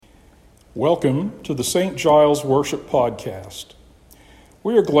Welcome to the St. Giles Worship Podcast.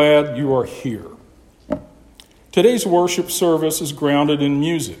 We are glad you are here. Today's worship service is grounded in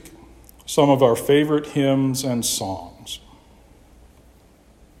music, some of our favorite hymns and songs.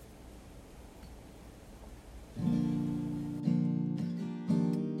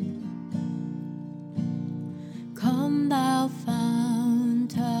 Come thou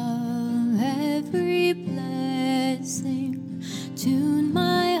fount of every blessing, tune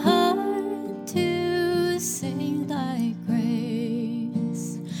my heart to sing thy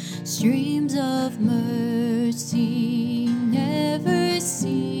grace. Streams of mercy never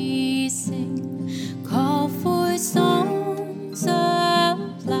ceasing, call for songs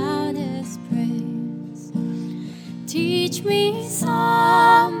of loudest praise. Teach me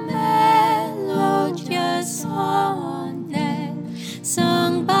some melodious sonnet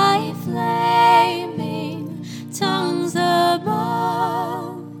sung by flaming tongues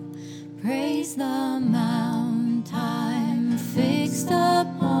above. Praise the mount I'm fixed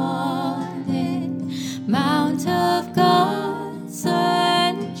upon it, mount of God's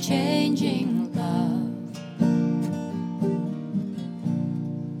unchanging love.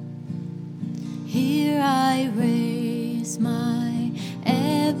 Here I raise my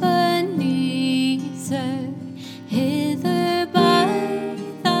Ebenezer, hither by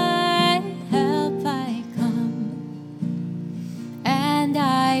thy help I come, and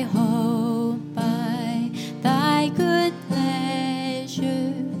I hope by thy good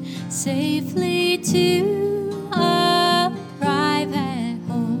pleasure safely to arrive at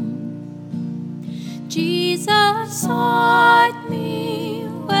home. Jesus sought me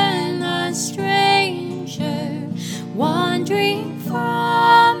when a stranger, wandering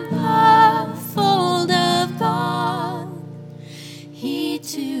from the fold of God, he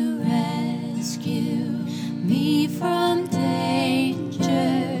to rescue me from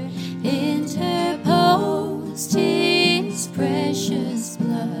danger interposed his precious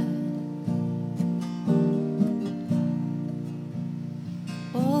blood.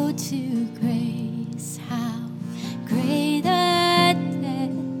 Oh, to grace, how great a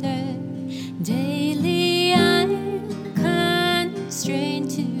debtor daily I'm constrained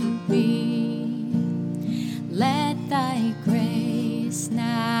to be. Let thy grace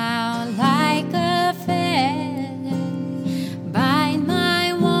now, like a fetter, bind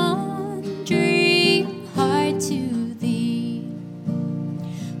my wandering heart to thee.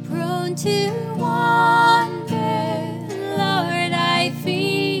 Prone to wander, Lord, I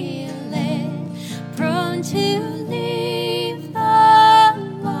feel it. Prone to leave the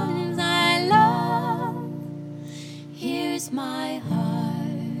ones I love. Here's my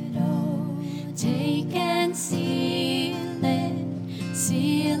heart, oh, take and seal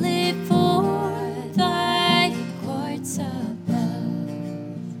it for thy courts above.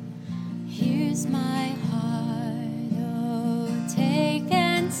 Here's my heart, oh, take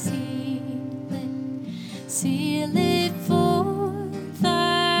and seal it for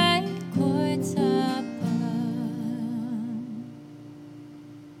thy courts above.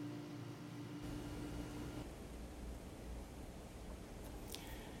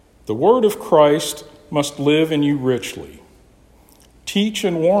 The word of Christ must live in you richly. Teach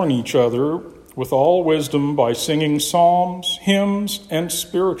and warn each other with all wisdom by singing psalms, hymns, and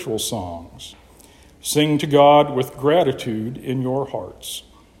spiritual songs. Sing to God with gratitude in your hearts.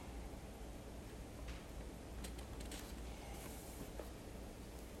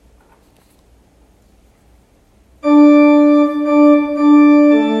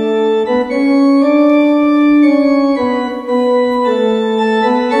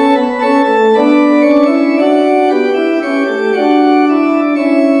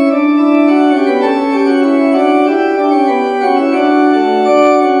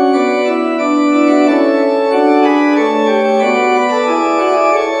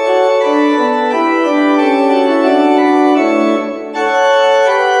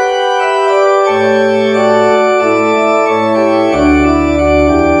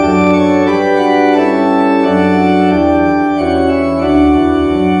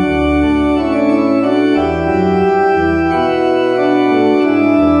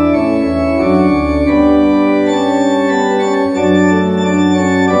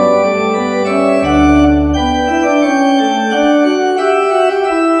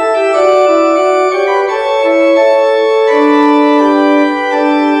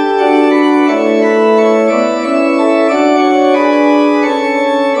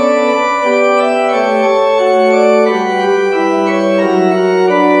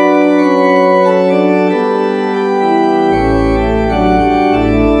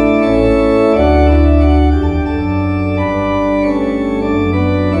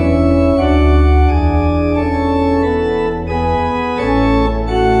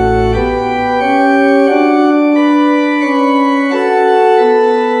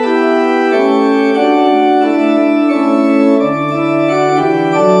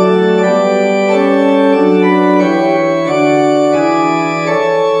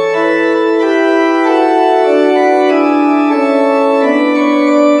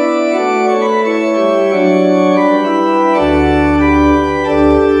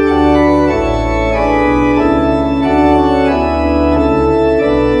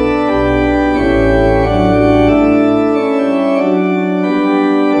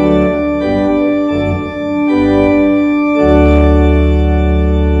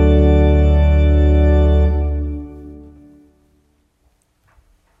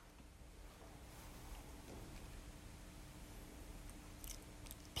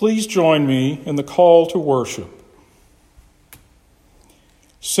 Please join me in the call to worship.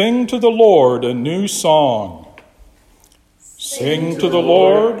 Sing to the Lord a new song. Sing to the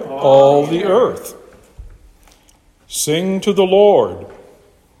Lord, all the earth. Sing to the Lord,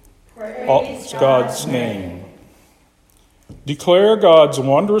 God's name. Declare God's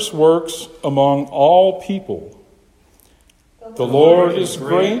wondrous works among all people. The Lord is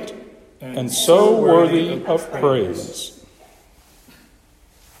great and so worthy of praise.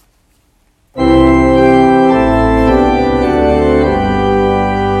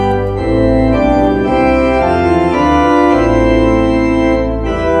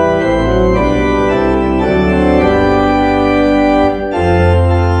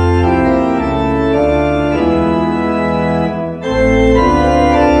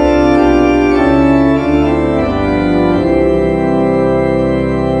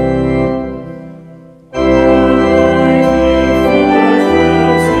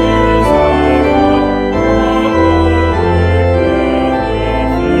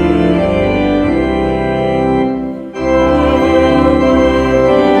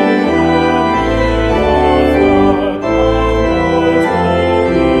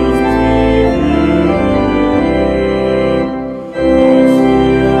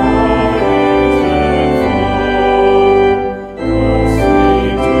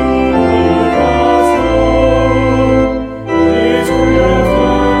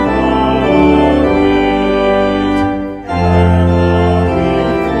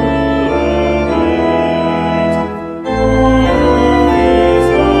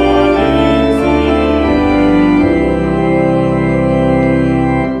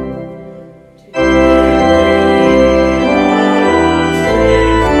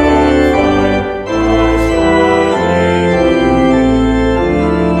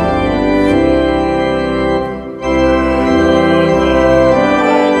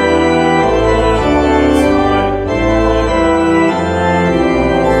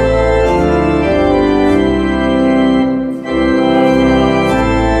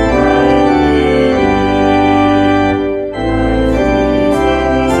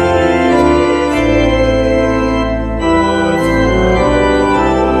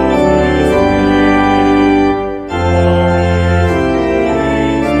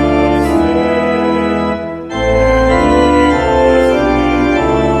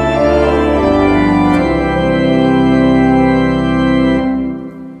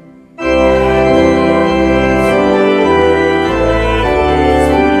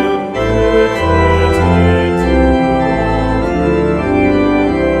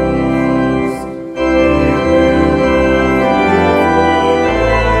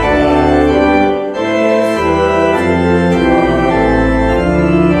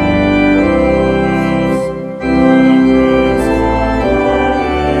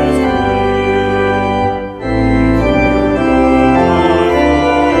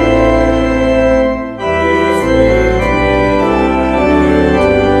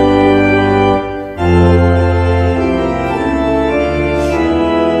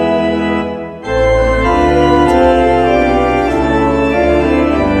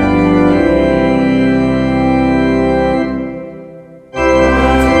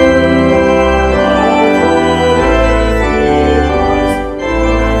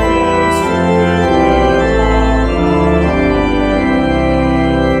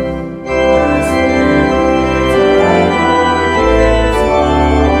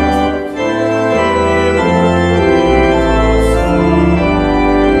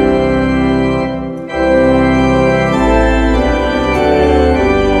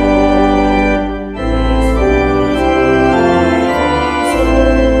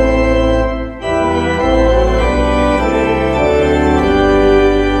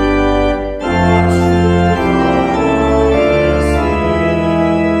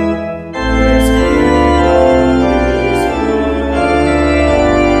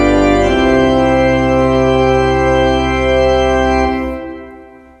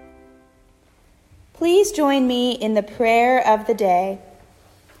 Please join me in the prayer of the day.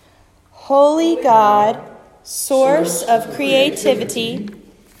 Holy God, source of creativity,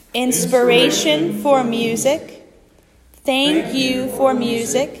 inspiration for music, thank you for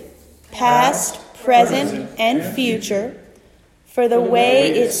music, past, present, and future, for the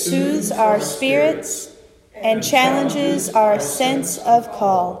way it soothes our spirits and challenges our sense of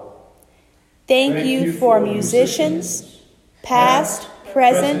call. Thank you for musicians, past,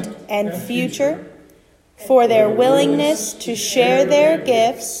 present, and future, for their willingness to share their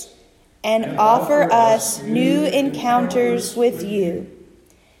gifts and offer us new encounters with you.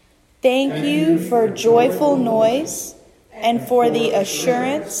 Thank you for joyful noise, and for the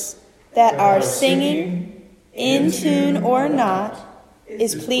assurance that our singing, in tune or not,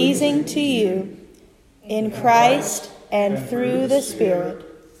 is pleasing to you, in Christ and through the Spirit.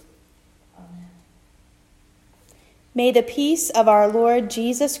 May the peace of our Lord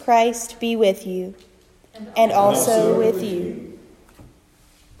Jesus Christ be with you, and also with you.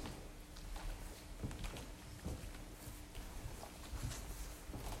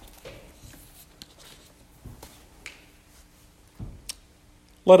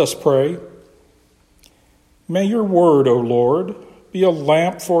 Let us pray. May your word, O Lord, be a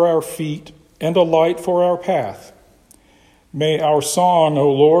lamp for our feet and a light for our path. May our song,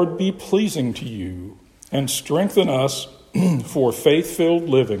 O Lord, be pleasing to you and strengthen us for faith-filled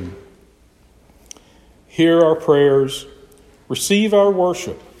living. Hear our prayers, receive our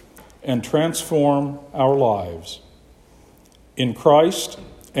worship, and transform our lives. In Christ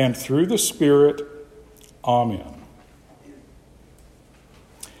and through the Spirit, Amen.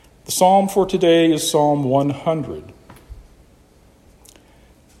 The psalm for today is Psalm 100.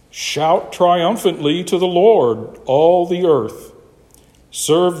 Shout triumphantly to the Lord, all the earth.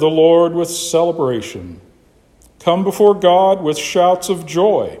 Serve the Lord with celebration. Come before God with shouts of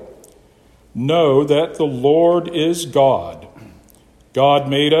joy. Know that the Lord is God. God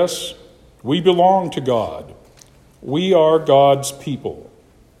made us. We belong to God. We are God's people,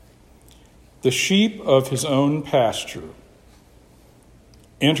 the sheep of his own pasture.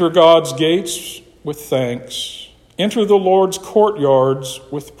 Enter God's gates with thanks. Enter the Lord's courtyards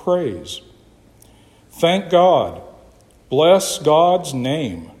with praise. Thank God. Bless God's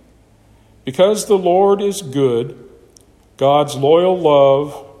name. Because the Lord is good, God's loyal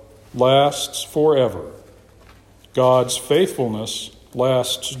love lasts forever. God's faithfulness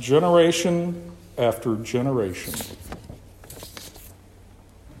lasts generation after generation.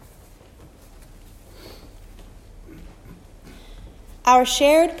 Our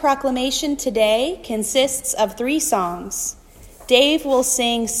shared proclamation today consists of 3 songs. Dave will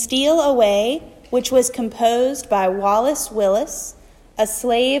sing Steal Away, which was composed by Wallace Willis, a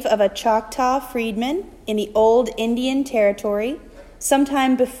slave of a Choctaw freedman in the old Indian Territory,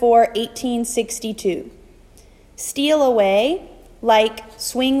 sometime before 1862. Steal Away, like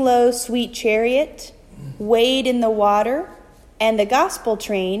Swing Low, Sweet Chariot, Wade in the Water, and The Gospel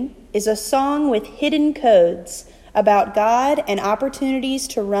Train, is a song with hidden codes about God and opportunities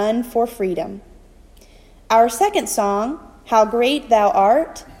to run for freedom. Our second song, How Great Thou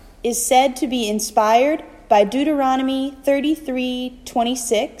Art, is said to be inspired by Deuteronomy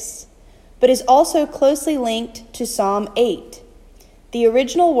 33:26, but is also closely linked to Psalm 8. The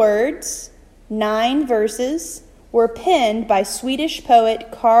original words, 9 verses, were penned by Swedish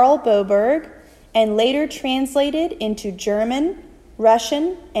poet Karl Boberg and later translated into German,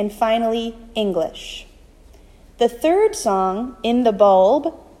 Russian, and finally English. The third song, In the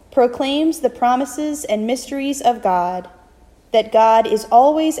Bulb, proclaims the promises and mysteries of God, that God is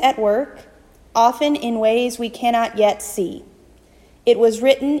always at work, often in ways we cannot yet see. It was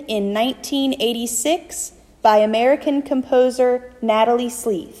written in 1986 by American composer Natalie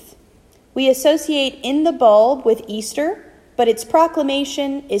Sleeth. We associate In the Bulb with Easter, but its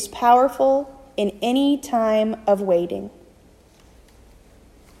proclamation is powerful in any time of waiting.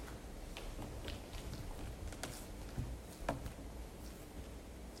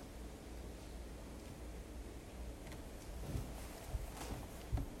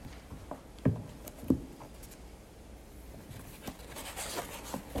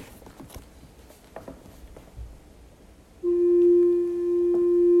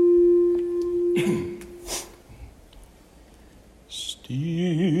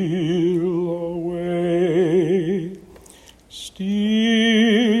 Steal away, steal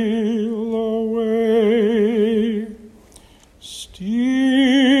away,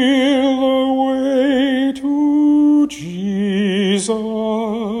 steal away to Jesus.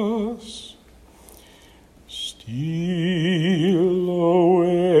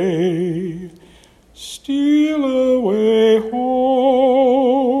 Steal away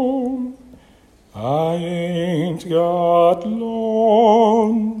home. I ain't got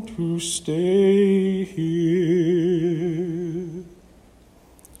long to stay here.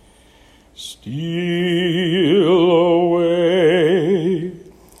 Steal away,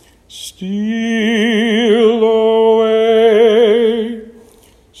 steal away,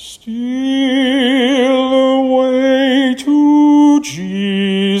 steal away to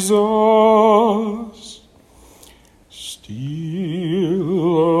Jesus.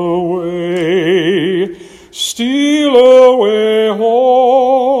 Steal away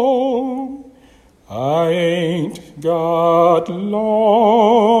home. I ain't got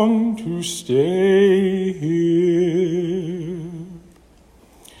long to stay here.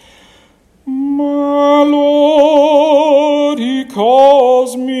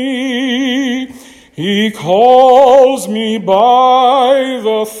 me. He calls me by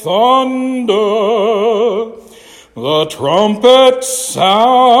the thunder. The trumpet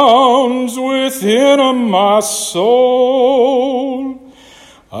sounds within my soul.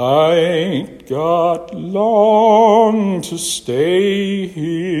 I ain't got long to stay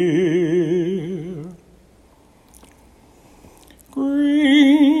here.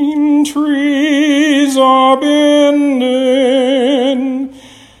 Green trees are bending,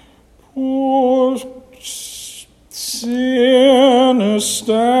 poor sinners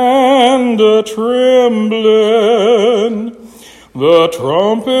stand a-trembling. The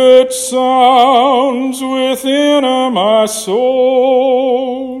trumpet sounds within my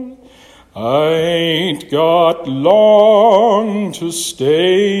soul. I ain't got long to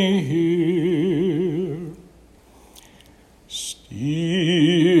stay here.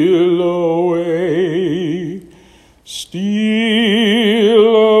 Steal away,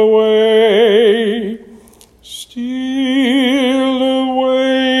 steal away, steal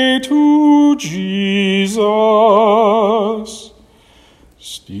away to Jesus.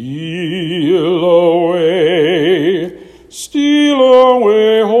 Steal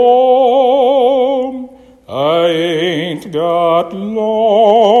away home. I ain't got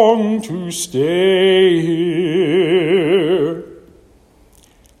long to stay here.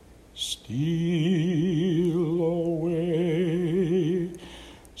 Steal away,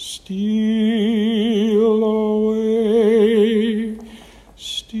 steal away,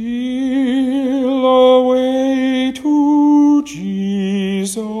 steal away to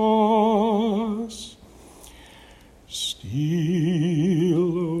Jesus.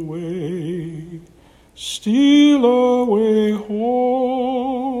 Steal away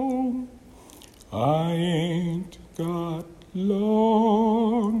home. I ain't got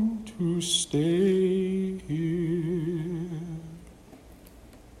long to stay here.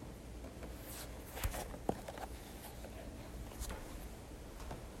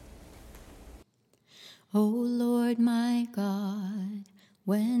 O Lord my God,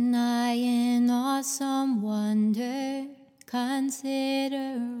 when I in awesome wonder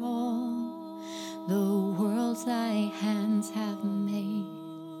consider all the worlds thy hands have made,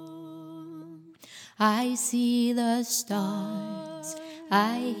 I see the stars,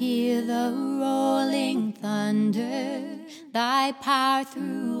 I hear the rolling thunder, thy power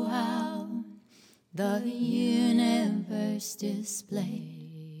throughout the universe display.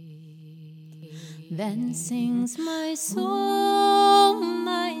 Then sings my soul,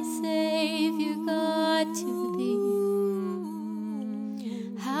 my Savior God, to thee.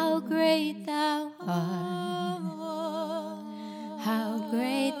 How great thou art, how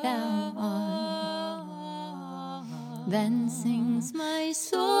great thou art. Then sings my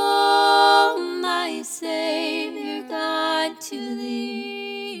soul, my Savior God, to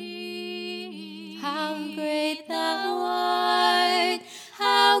thee. How great thou art,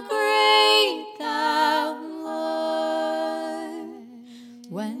 how great thou art.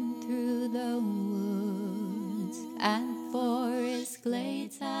 When through the woods and forest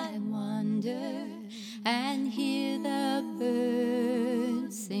glades I wander and hear the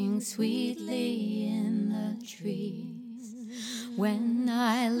birds sing sweetly in the trees, when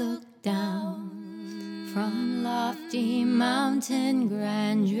I look down from lofty mountain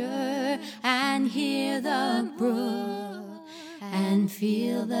grandeur and hear the brook and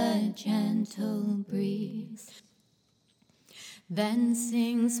feel the gentle breeze, then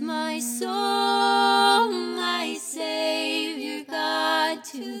sings my soul, my Savior God,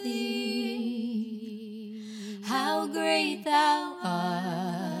 to thee. How great thou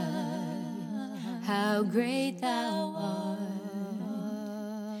art, how great thou art.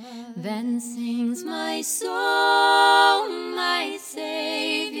 Then sings my soul, my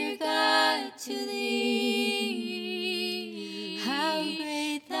Savior God, to thee. How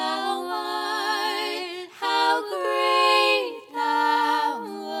great thou art, how great thou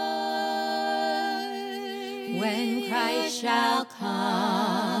art. When Christ shall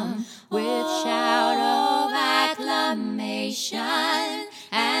come with shout of acclamation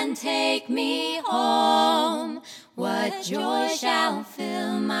and take me home, what joy shall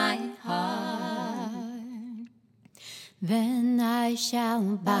fill my heart. Then I shall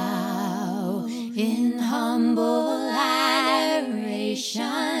bow in humble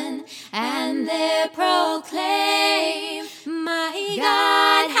adoration and there proclaim, my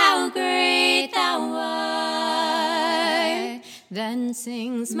God, how great thou art. Then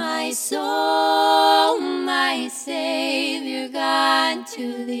sings my soul, my Savior God,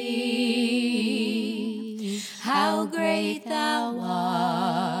 to thee. How great thou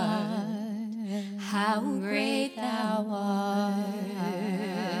art, how great thou art.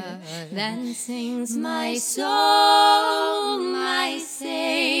 Then sings my soul, my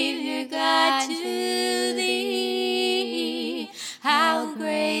Savior God, to thee. How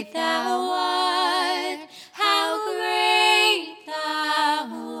great thou art, how great thou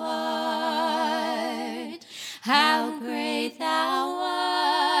art, how great thou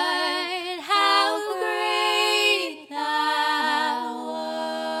art, how great thou art.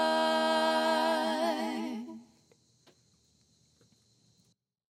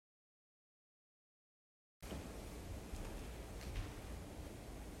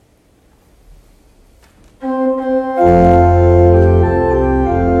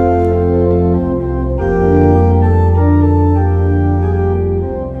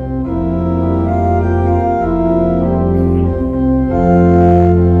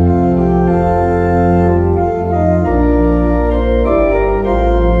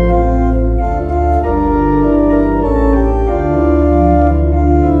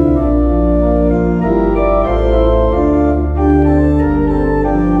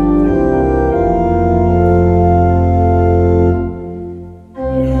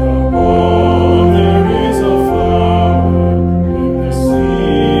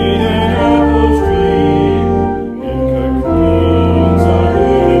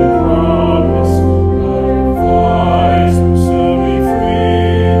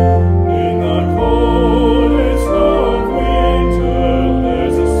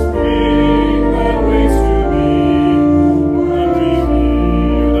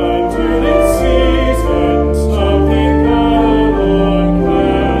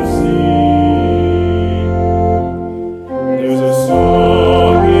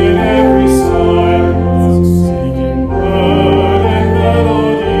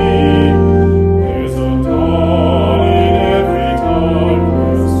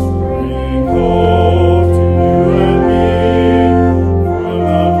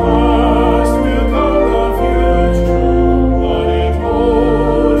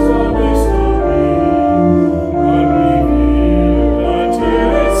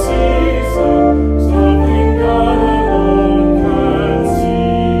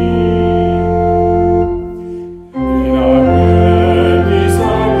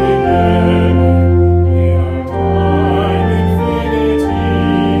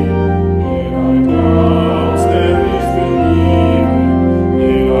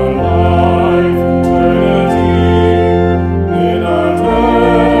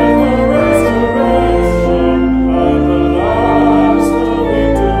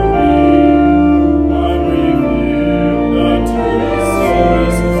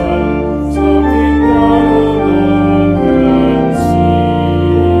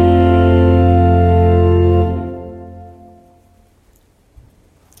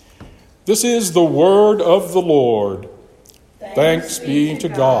 This is the word of the Lord. Thanks be to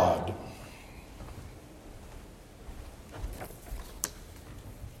God.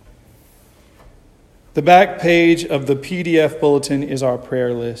 The back page of the PDF bulletin is our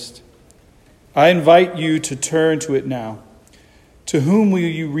prayer list. I invite you to turn to it now. To whom will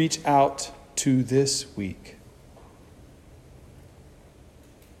you reach out to this week?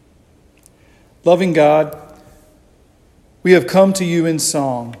 Loving God, we have come to you in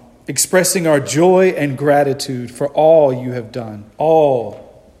song, expressing our joy and gratitude for all you have done,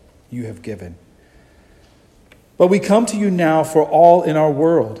 all you have given. But we come to you now for all in our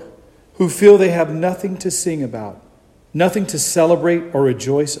world who feel they have nothing to sing about, nothing to celebrate or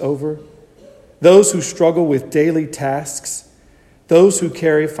rejoice over, those who struggle with daily tasks, those who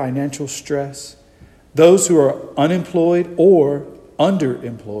carry financial stress, those who are unemployed or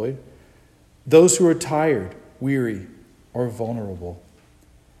underemployed, those who are tired, weary, or vulnerable,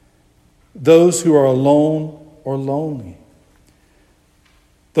 those who are alone or lonely,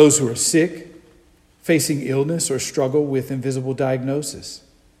 those who are sick, facing illness or struggle with invisible diagnosis,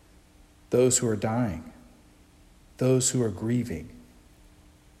 those who are dying, those who are grieving,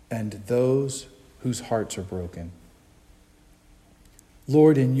 and those whose hearts are broken.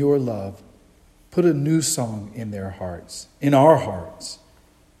 Lord, in your love, put a new song in their hearts, in our hearts,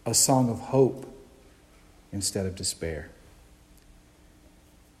 a song of hope instead of despair.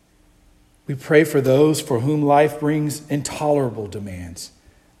 We pray for those for whom life brings intolerable demands,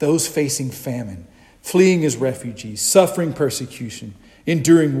 those facing famine, fleeing as refugees, suffering persecution,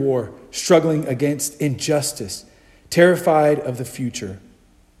 enduring war, struggling against injustice, terrified of the future,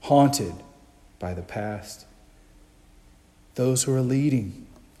 haunted by the past. Those who are leading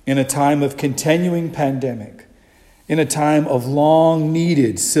in a time of continuing pandemic, in a time of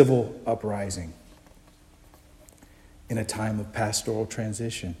long-needed civil uprising, in a time of pastoral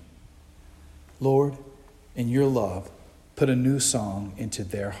transition. Lord, in your love, put a new song into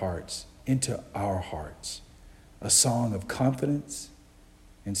their hearts, into our hearts, a song of confidence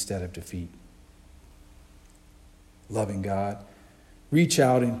instead of defeat. Loving God, reach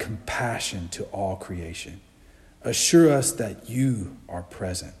out in compassion to all creation. Assure us that you are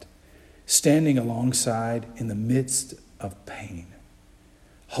present, standing alongside in the midst of pain,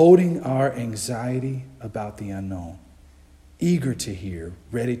 holding our anxiety about the unknown, eager to hear,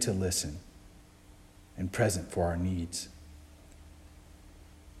 ready to listen, and present for our needs.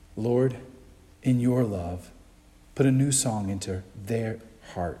 Lord, in your love, put a new song into their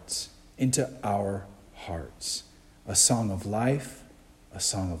hearts, into our hearts, a song of life, a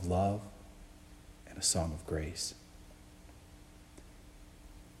song of love, and a song of grace.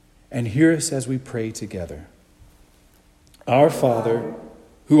 And hear us as we pray together. Our Father,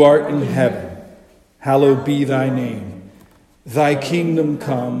 who art in heaven, hallowed be thy name. Thy kingdom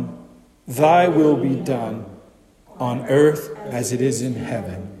come, thy will be done, on earth as it is in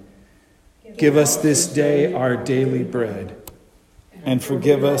heaven. Give us this day our daily bread, and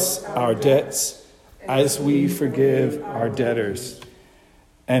forgive us our debts as we forgive our debtors.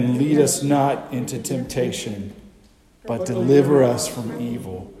 And lead us not into temptation, but deliver us from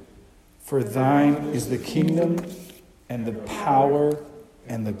evil. For thine is the kingdom and the power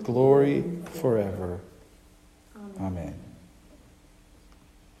and the glory forever. Amen.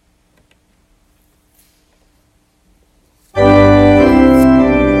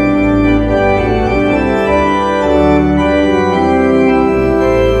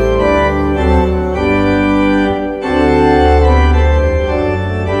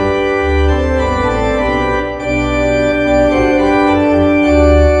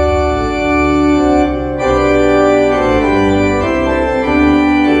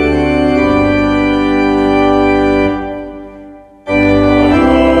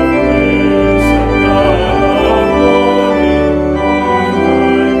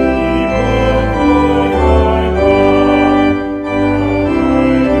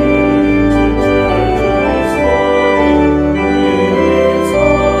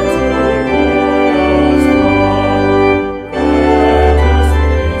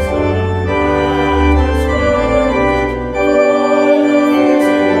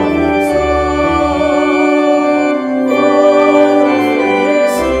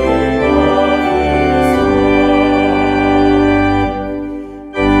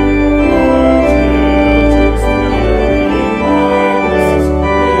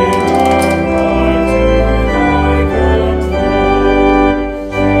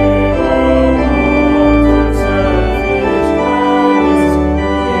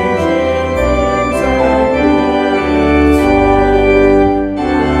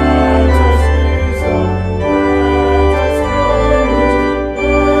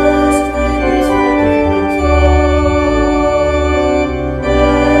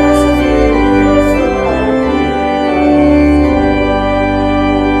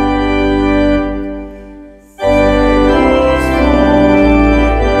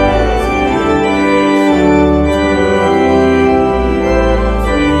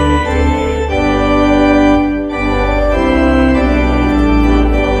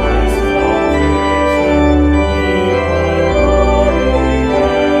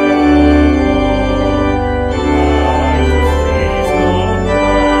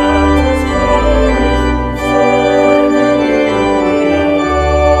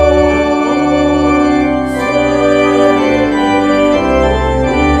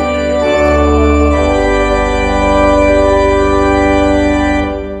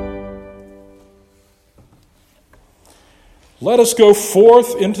 Let us go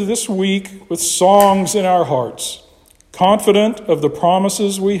forth into this week with songs in our hearts, confident of the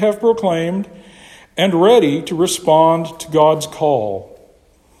promises we have proclaimed and ready to respond to God's call.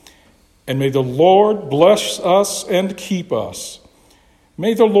 And may the Lord bless us and keep us.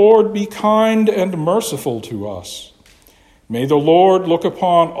 May the Lord be kind and merciful to us. May the Lord look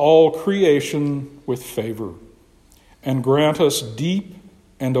upon all creation with favor and grant us deep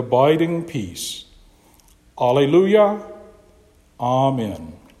and abiding peace. Alleluia.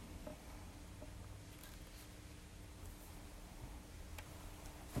 Amen.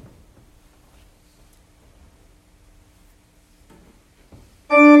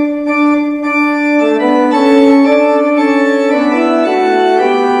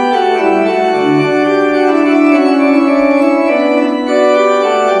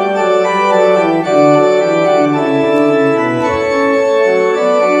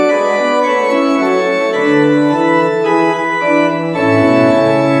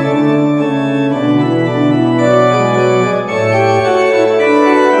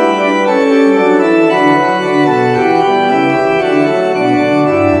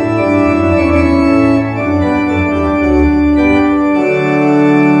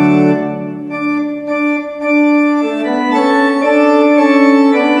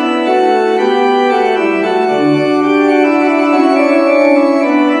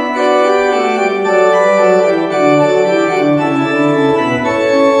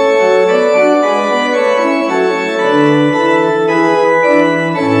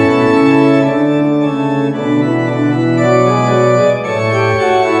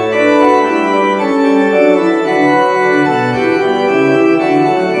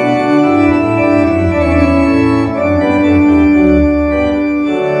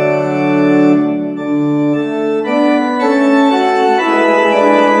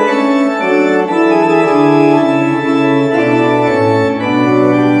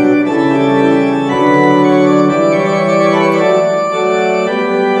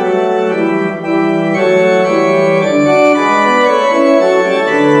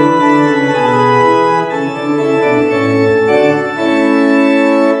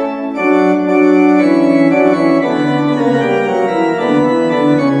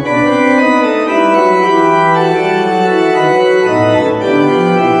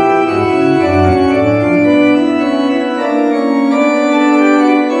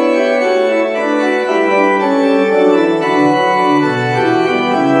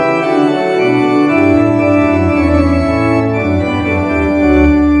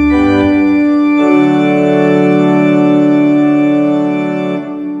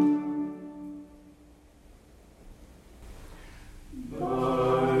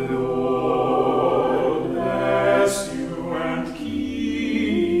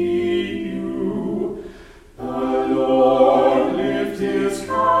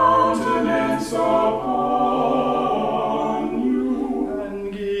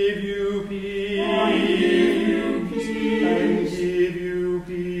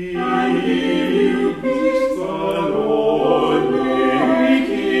 Amen.